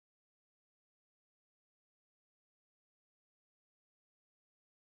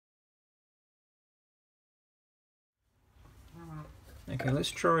Okay,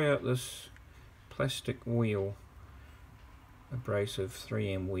 let's try out this plastic wheel, abrasive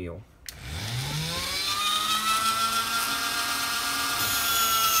 3M wheel.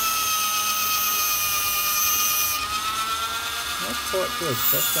 That's quite good.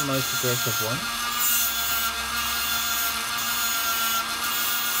 That's the most aggressive one.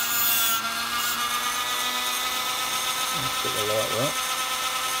 Let's get the light right.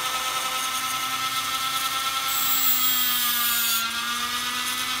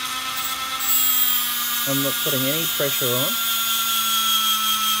 I'm not putting any pressure on.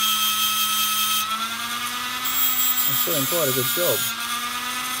 It's doing quite a good job.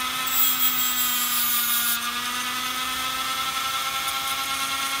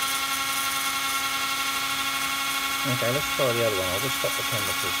 Okay, let's try the other one. I'll just stop the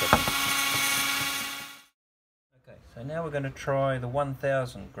camera for a second. Okay, so now we're going to try the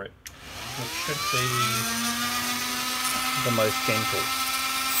 1000 grit, which should be the most gentle.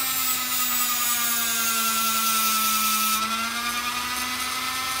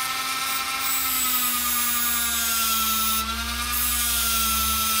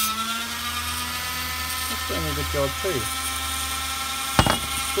 That's doing a good job too.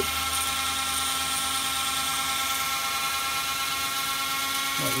 Oops.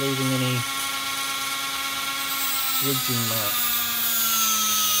 Not leaving any ridging marks.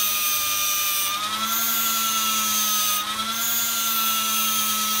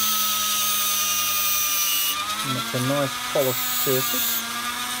 And it's a nice polished surface.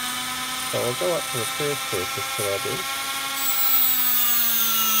 So I'll go up to the first surface that I did.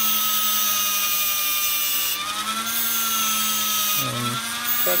 And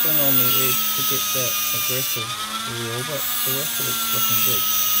struggling on the edge to get that aggressive wheel, but the rest of it's looking good.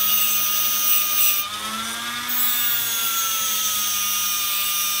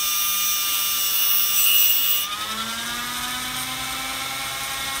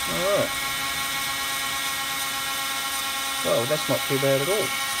 Alright. Well, that's not too bad at all.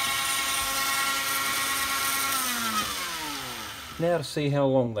 Now to see how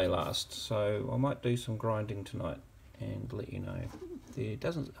long they last. So I might do some grinding tonight and let you know. There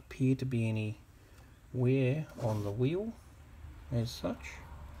doesn't appear to be any wear on the wheel as such.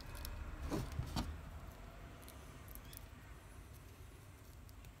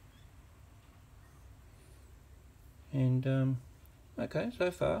 And okay,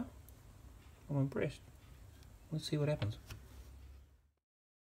 so far I'm impressed. Let's see what happens.